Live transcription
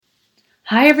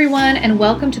Hi, everyone, and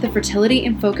welcome to the Fertility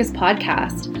in Focus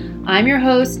podcast. I'm your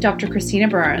host, Dr. Christina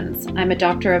Burns. I'm a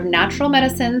doctor of natural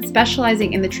medicine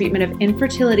specializing in the treatment of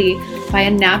infertility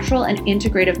via natural and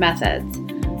integrative methods.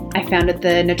 I founded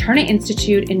the Naturna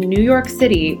Institute in New York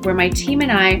City, where my team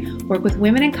and I work with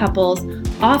women and couples,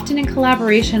 often in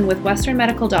collaboration with Western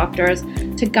medical doctors,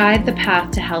 to guide the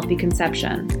path to healthy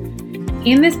conception.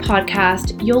 In this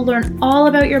podcast, you'll learn all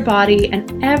about your body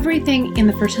and everything in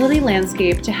the fertility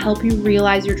landscape to help you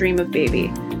realize your dream of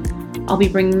baby. I'll be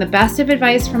bringing the best of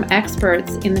advice from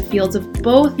experts in the fields of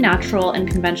both natural and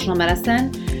conventional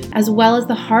medicine, as well as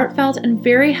the heartfelt and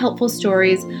very helpful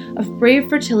stories of brave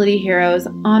fertility heroes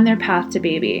on their path to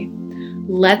baby.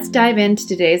 Let's dive into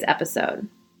today's episode.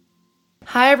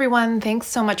 Hi, everyone. Thanks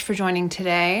so much for joining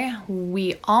today.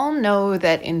 We all know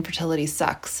that infertility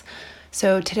sucks.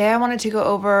 So today I wanted to go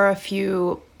over a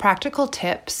few practical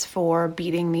tips for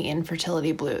beating the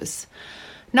infertility blues.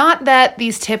 Not that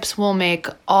these tips will make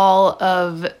all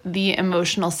of the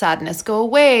emotional sadness go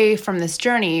away from this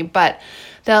journey, but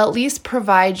they'll at least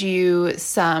provide you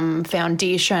some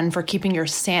foundation for keeping your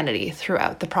sanity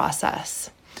throughout the process.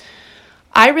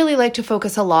 I really like to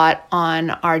focus a lot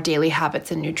on our daily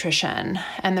habits and nutrition.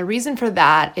 And the reason for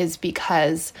that is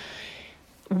because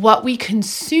what we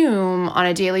consume on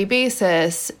a daily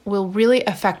basis will really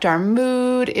affect our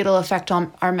mood. It'll affect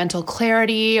our mental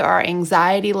clarity, our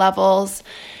anxiety levels,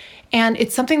 and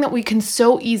it's something that we can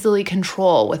so easily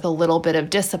control with a little bit of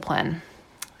discipline.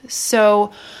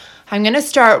 So I'm going to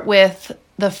start with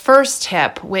the first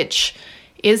tip, which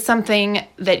is something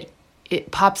that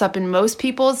it pops up in most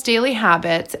people's daily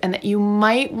habits and that you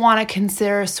might want to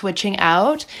consider switching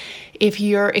out if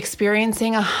you're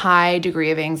experiencing a high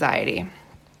degree of anxiety.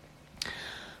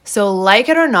 So like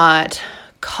it or not,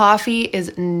 coffee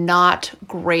is not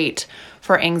great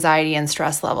for anxiety and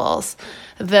stress levels.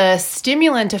 The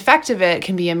stimulant effect of it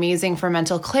can be amazing for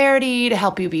mental clarity, to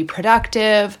help you be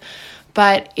productive,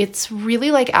 but it's really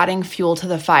like adding fuel to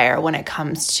the fire when it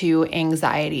comes to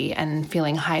anxiety and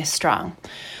feeling high strung.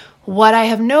 What I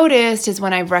have noticed is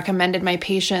when I've recommended my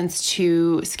patients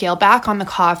to scale back on the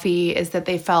coffee is that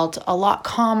they felt a lot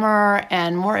calmer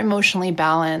and more emotionally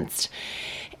balanced.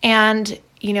 And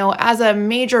as a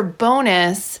major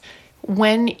bonus,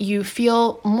 when you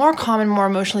feel more calm and more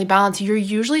emotionally balanced, you're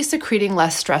usually secreting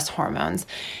less stress hormones.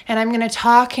 And I'm going to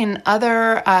talk in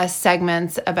other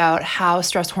segments about how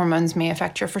stress hormones may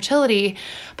affect your fertility,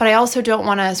 but I also don't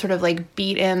want to sort of like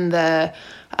beat in the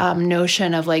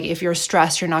notion of like, if you're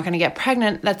stressed, you're not going to get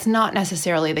pregnant. That's not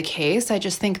necessarily the case. I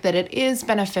just think that it is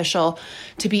beneficial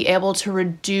to be able to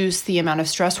reduce the amount of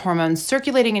stress hormones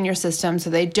circulating in your system so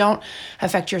they don't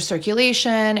affect your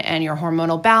circulation and your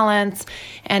hormonal balance.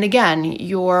 And again,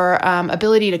 your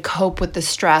ability to cope with the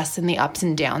stress and the ups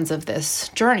and downs of this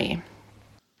journey.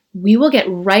 We will get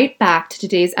right back to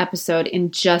today's episode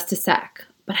in just a sec,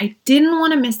 but I didn't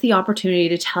want to miss the opportunity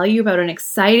to tell you about an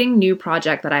exciting new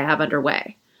project that I have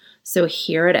underway. So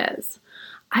here it is.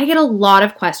 I get a lot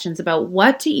of questions about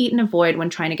what to eat and avoid when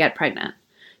trying to get pregnant.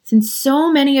 Since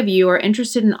so many of you are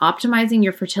interested in optimizing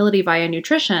your fertility via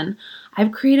nutrition,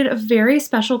 I've created a very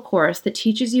special course that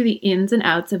teaches you the ins and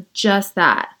outs of just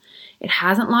that. It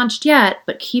hasn't launched yet,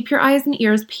 but keep your eyes and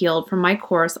ears peeled for my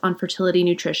course on fertility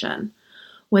nutrition.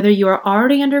 Whether you are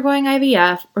already undergoing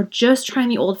IVF or just trying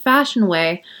the old-fashioned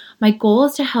way, my goal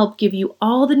is to help give you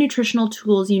all the nutritional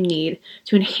tools you need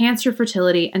to enhance your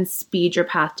fertility and speed your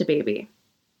path to baby.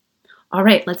 All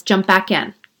right, let's jump back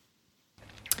in.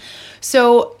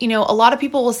 So, a lot of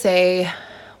people will say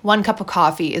 1 cup of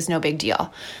coffee is no big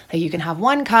deal. Like you can have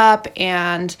 1 cup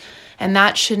and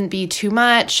that shouldn't be too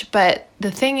much. But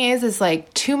the thing is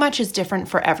like too much is different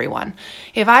for everyone.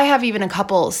 If I have even a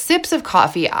couple sips of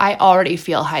coffee, I already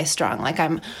feel high strung. Like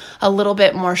I'm a little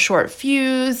bit more short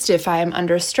fused. If I'm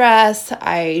under stress,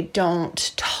 I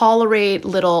don't tolerate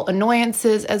little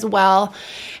annoyances as well.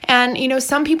 And,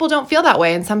 some people don't feel that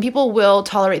way and some people will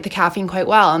tolerate the caffeine quite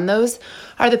well. And those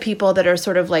are the people that are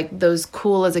sort of like those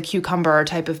cool as a cucumber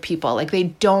type of people. Like they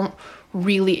don't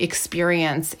really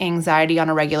experience anxiety on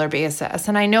a regular basis.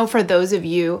 And I know for those of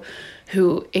you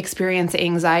who experience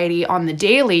anxiety on the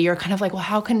daily, you're kind of like, well,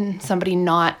 how can somebody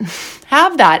not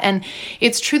have that? And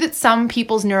it's true that some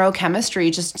people's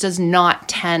neurochemistry just does not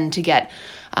tend to get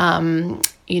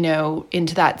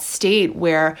into that state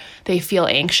where they feel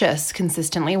anxious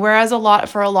consistently. Whereas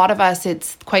for a lot of us,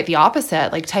 it's quite the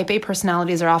opposite. Like type A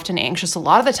personalities are often anxious a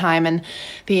lot of the time, and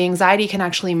the anxiety can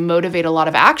actually motivate a lot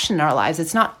of action in our lives.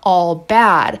 It's not all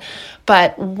bad.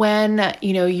 But when,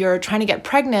 you're trying to get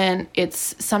pregnant,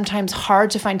 it's sometimes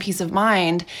hard to find peace of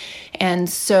mind. And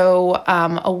so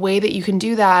a way that you can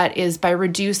do that is by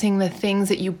reducing the things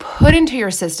that you put into your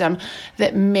system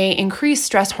that may increase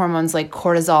stress hormones like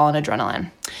cortisol and adrenaline.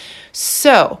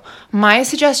 So my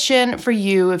suggestion for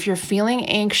you, if you're feeling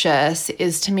anxious,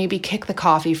 is to maybe kick the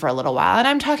coffee for a little while. And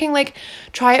I'm talking like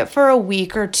try it for a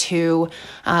week or two.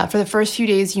 For the first few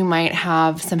days, you might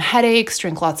have some headaches,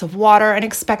 drink lots of water, and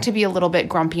expect to be a little bit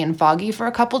grumpy and foggy for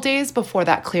a couple days before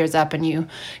that clears up and you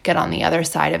get on the other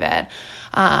side of it.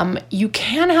 You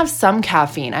can have some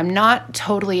caffeine. I'm not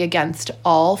totally against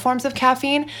all forms of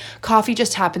caffeine. Coffee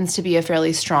just happens to be a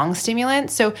fairly strong stimulant.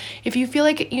 So if you feel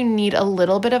like you need a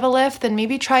little bit of a lift, then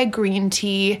maybe try green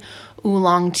tea,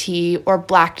 oolong tea, or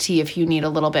black tea if you need a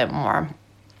little bit more.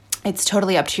 It's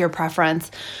totally up to your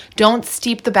preference. Don't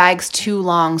steep the bags too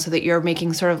long so that you're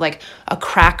making sort of like a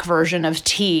crack version of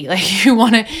tea. Like you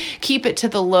want to keep it to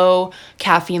the low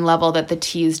caffeine level that the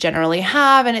teas generally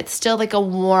have, and it's still like a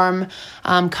warm,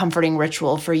 comforting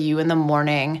ritual for you in the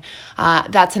morning.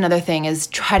 That's another thing, is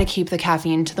try to keep the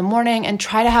caffeine to the morning and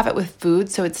try to have it with food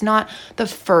so it's not the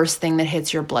first thing that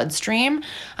hits your bloodstream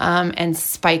and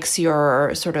spikes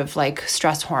your sort of like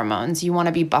stress hormones. You want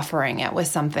to be buffering it with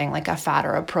something like a fat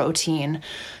or a protein,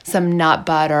 some nut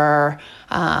butter,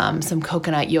 some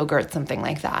coconut yogurt, something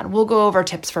like that. We'll go over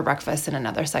tips for breakfast in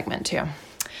another segment too.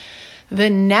 The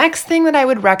next thing that I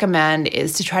would recommend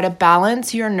is to try to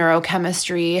balance your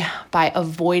neurochemistry by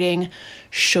avoiding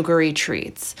sugary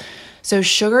treats. So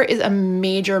sugar is a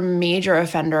major, major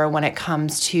offender when it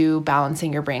comes to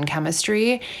balancing your brain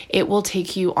chemistry. It will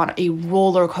take you on a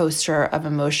roller coaster of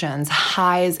emotions.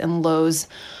 Highs and lows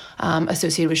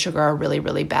associated with sugar are really,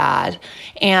 really bad.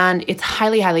 And it's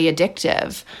highly, highly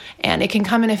addictive. And it can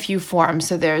come in a few forms.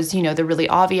 So there's, the really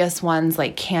obvious ones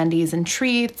like candies and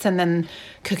treats, and then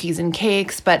cookies and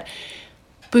cakes. But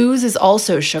booze is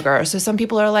also sugar. So some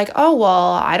people are like, oh,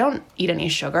 well, I don't eat any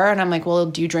sugar. And I'm like, well,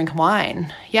 do you drink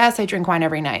wine? Yes, I drink wine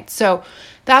every night. So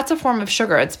that's a form of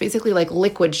sugar. It's basically like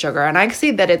liquid sugar. And I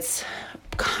see that it's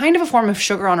kind of a form of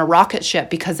sugar on a rocket ship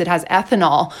because it has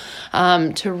ethanol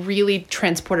to really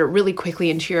transport it really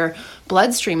quickly into your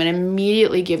bloodstream and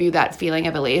immediately give you that feeling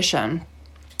of elation.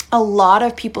 A lot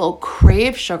of people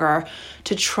crave sugar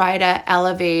to try to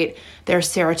elevate their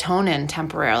serotonin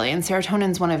temporarily. And serotonin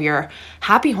is one of your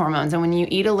happy hormones. And when you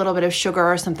eat a little bit of sugar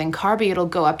or something carby, it'll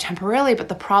go up temporarily. But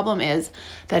the problem is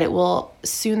that it will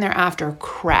soon thereafter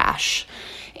crash.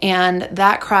 And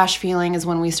that crash feeling is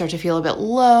when we start to feel a bit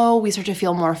low, we start to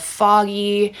feel more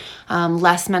foggy,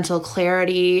 less mental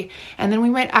clarity, and then we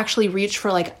might actually reach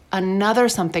for like another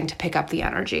something to pick up the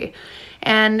energy.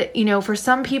 And, for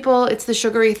some people, it's the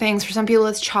sugary things. For some people,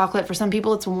 it's chocolate. For some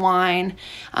people, it's wine.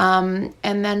 And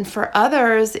then for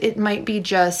others, it might be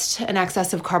just an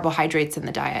excess of carbohydrates in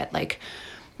the diet,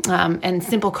 and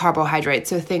simple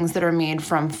carbohydrates. So things that are made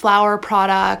from flour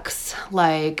products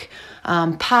like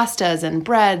pastas and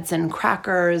breads and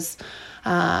crackers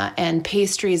and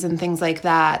pastries and things like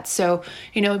that. So,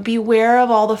 beware of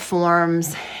all the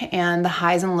forms and the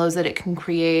highs and lows that it can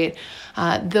create.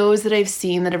 Those that I've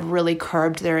seen that have really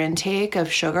curbed their intake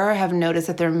of sugar have noticed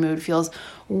that their mood feels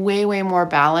way, way more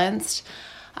balanced.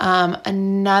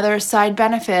 Another side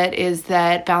benefit is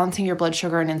that balancing your blood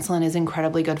sugar and insulin is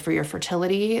incredibly good for your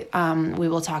fertility. We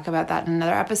will talk about that in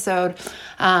another episode.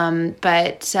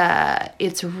 But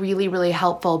it's really, really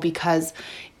helpful because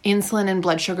insulin and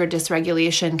blood sugar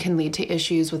dysregulation can lead to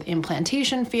issues with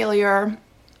implantation failure.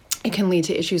 It can lead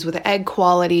to issues with egg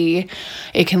quality.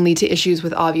 It can lead to issues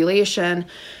with ovulation.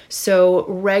 So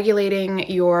regulating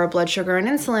your blood sugar and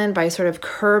insulin by sort of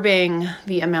curbing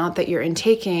the amount that you're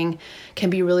intaking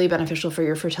can be really beneficial for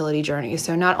your fertility journey.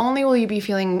 So not only will you be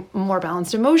feeling more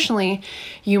balanced emotionally,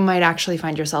 you might actually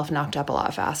find yourself knocked up a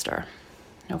lot faster.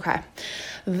 Okay.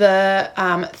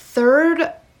 The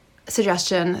third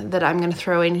suggestion that I'm going to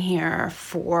throw in here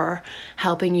for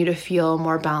helping you to feel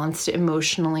more balanced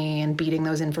emotionally and beating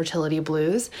those infertility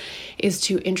blues is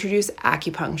to introduce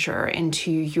acupuncture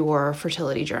into your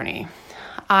fertility journey.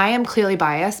 I am clearly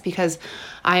biased because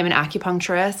I am an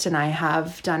acupuncturist and I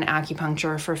have done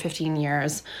acupuncture for 15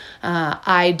 years.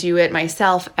 I do it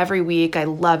myself every week. I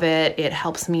love it. It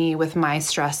helps me with my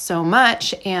stress so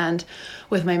much and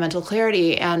with my mental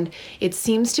clarity. And it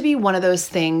seems to be one of those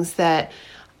things that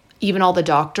even all the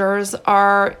doctors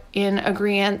are in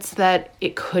agreement that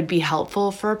it could be helpful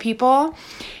for people.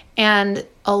 And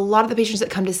a lot of the patients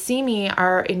that come to see me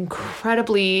are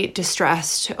incredibly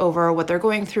distressed over what they're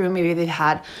going through. Maybe they've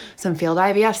had some failed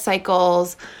IVF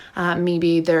cycles.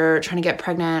 Maybe they're trying to get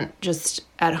pregnant just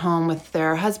at home with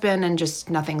their husband and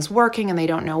just nothing's working and they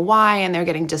don't know why. And they're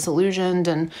getting disillusioned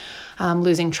and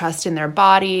losing trust in their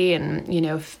body and,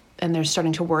 and they're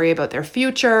starting to worry about their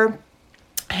future.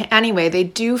 Anyway, they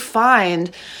do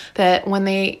find that when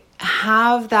they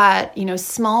have that,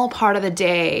 small part of the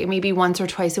day, maybe once or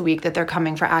twice a week that they're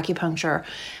coming for acupuncture,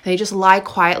 they just lie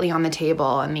quietly on the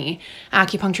table and the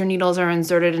acupuncture needles are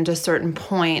inserted into certain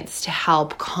points to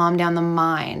help calm down the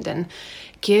mind and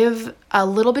give a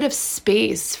little bit of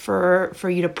space for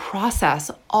you to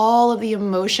process all of the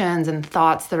emotions and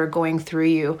thoughts that are going through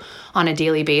you on a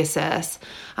daily basis.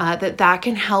 That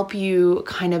can help you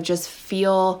kind of just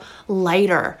feel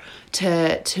lighter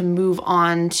to move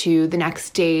on to the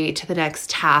next day, to the next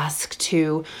task,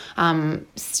 to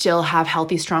still have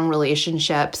healthy, strong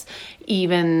relationships,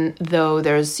 even though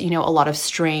there's, a lot of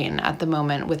strain at the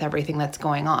moment with everything that's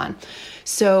going on.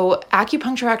 So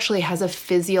acupuncture actually has a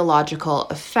physiological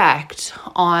effect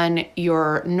on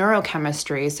your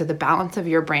neurochemistry, so the balance of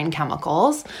your brain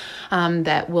chemicals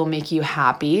that will make you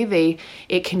happy.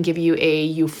 It can give you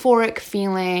a euphoric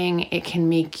feeling. It can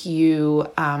make you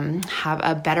have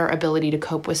a better ability to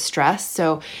cope with stress.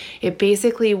 So it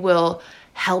basically will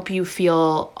help you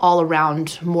feel all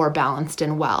around more balanced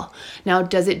and well. Now,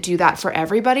 does it do that for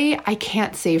everybody? I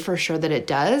can't say for sure that it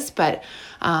does, but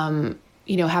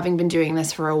having been doing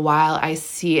this for a while, I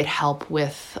see it help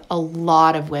with a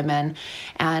lot of women.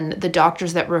 And the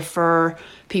doctors that refer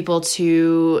people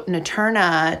to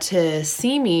Naturna to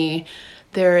see me,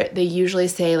 they usually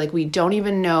say, we don't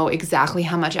even know exactly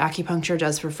how much acupuncture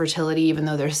does for fertility, even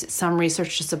though there's some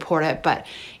research to support it, but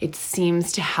it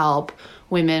seems to help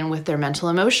women with their mental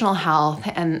emotional health,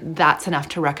 and that's enough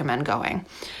to recommend going.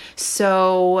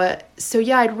 So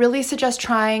yeah, I'd really suggest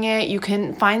trying it. You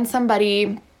can find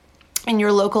somebody in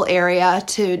your local area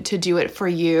to do it for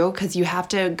you, because you have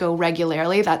to go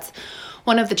regularly. That's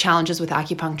one of the challenges with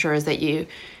acupuncture, is that you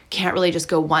can't really just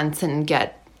go once and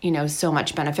get so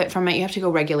much benefit from it. You have to go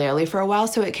regularly for a while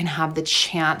so it can have the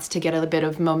chance to get a bit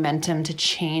of momentum to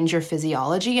change your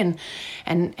physiology and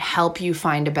help you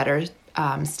find a better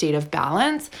state of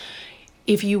balance.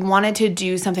 If you wanted to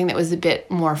do something that was a bit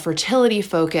more fertility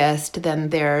focused, then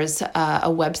there's a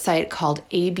website called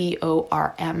ABORM.org,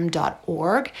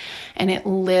 and it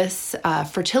lists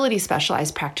fertility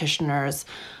specialized practitioners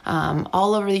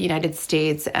all over the United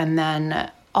States, and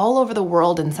then all over the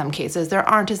world in some cases. There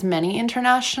aren't as many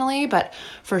internationally, but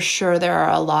for sure there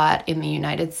are a lot in the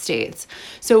United States.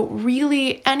 So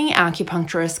really, any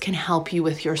acupuncturist can help you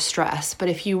with your stress. But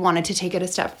if you wanted to take it a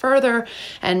step further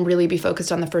and really be focused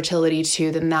on the fertility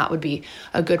too, then that would be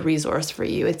a good resource for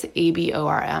you. It's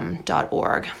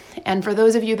ABORM.org. And for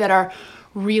those of you that are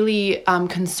really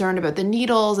concerned about the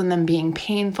needles and them being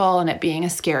painful and it being a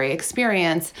scary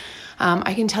experience,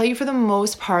 I can tell you for the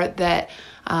most part that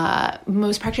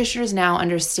most practitioners now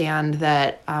understand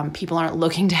that people aren't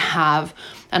looking to have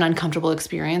an uncomfortable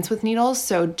experience with needles.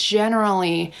 So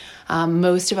generally,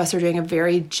 most of us are doing a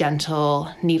very gentle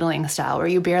needling style where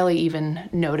you barely even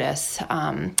notice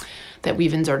that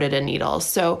we've inserted a needle.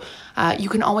 So you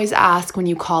can always ask when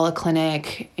you call a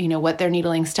clinic, what their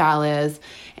needling style is.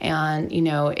 And,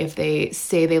 if they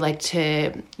say they like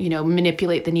to,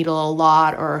 manipulate the needle a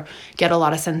lot or get a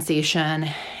lot of sensation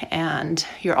and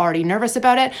you're already nervous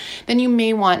about it, then you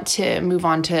may want to move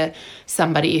on to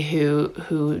somebody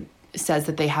who says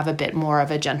that they have a bit more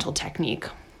of a gentle technique.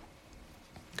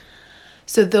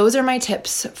 So those are my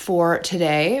tips for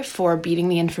today for beating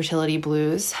the infertility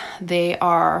blues. They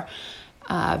are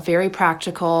very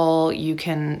practical. You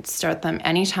can start them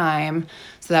anytime.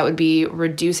 So that would be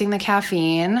reducing the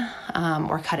caffeine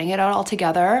or cutting it out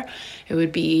altogether. It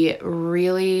would be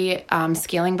really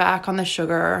scaling back on the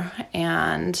sugar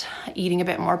and eating a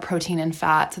bit more protein and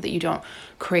fat so that you don't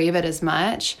crave it as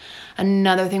much.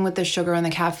 Another thing with the sugar and the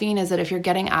caffeine is that if you're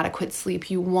getting adequate sleep,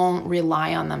 you won't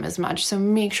rely on them as much. So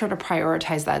make sure to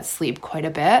prioritize that sleep quite a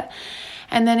bit.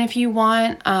 And then if you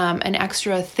want an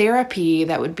extra therapy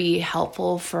that would be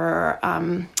helpful for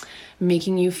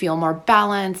making you feel more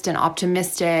balanced and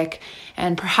optimistic,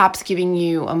 and perhaps giving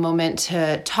you a moment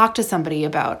to talk to somebody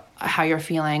about how you're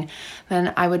feeling,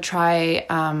 then I would try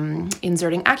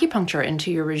inserting acupuncture into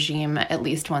your regime at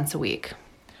least once a week.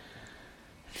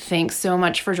 Thanks so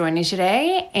much for joining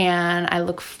today, and I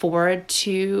look forward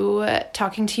to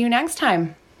talking to you next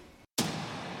time.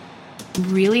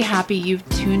 I'm really happy you've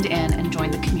tuned in and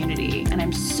joined the community, and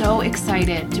I'm so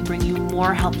excited to bring you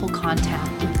more helpful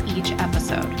content with each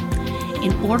episode.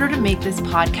 In order to make this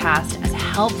podcast as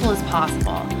helpful as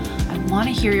possible, I want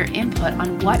to hear your input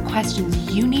on what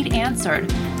questions you need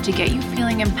answered to get you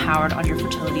feeling empowered on your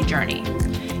fertility journey.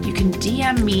 You can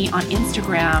DM me on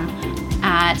Instagram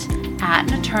at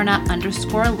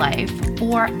Naturna_life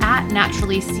or at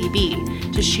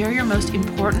naturallycb to share your most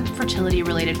important fertility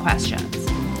related questions.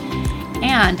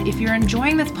 And if you're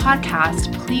enjoying this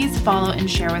podcast, please follow and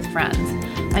share with friends.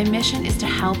 My mission is to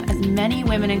help as many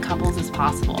women and couples as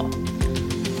possible.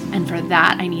 And for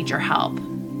that, I need your help.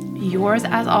 Yours,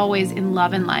 as always, in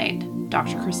love and light,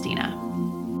 Dr. Christina.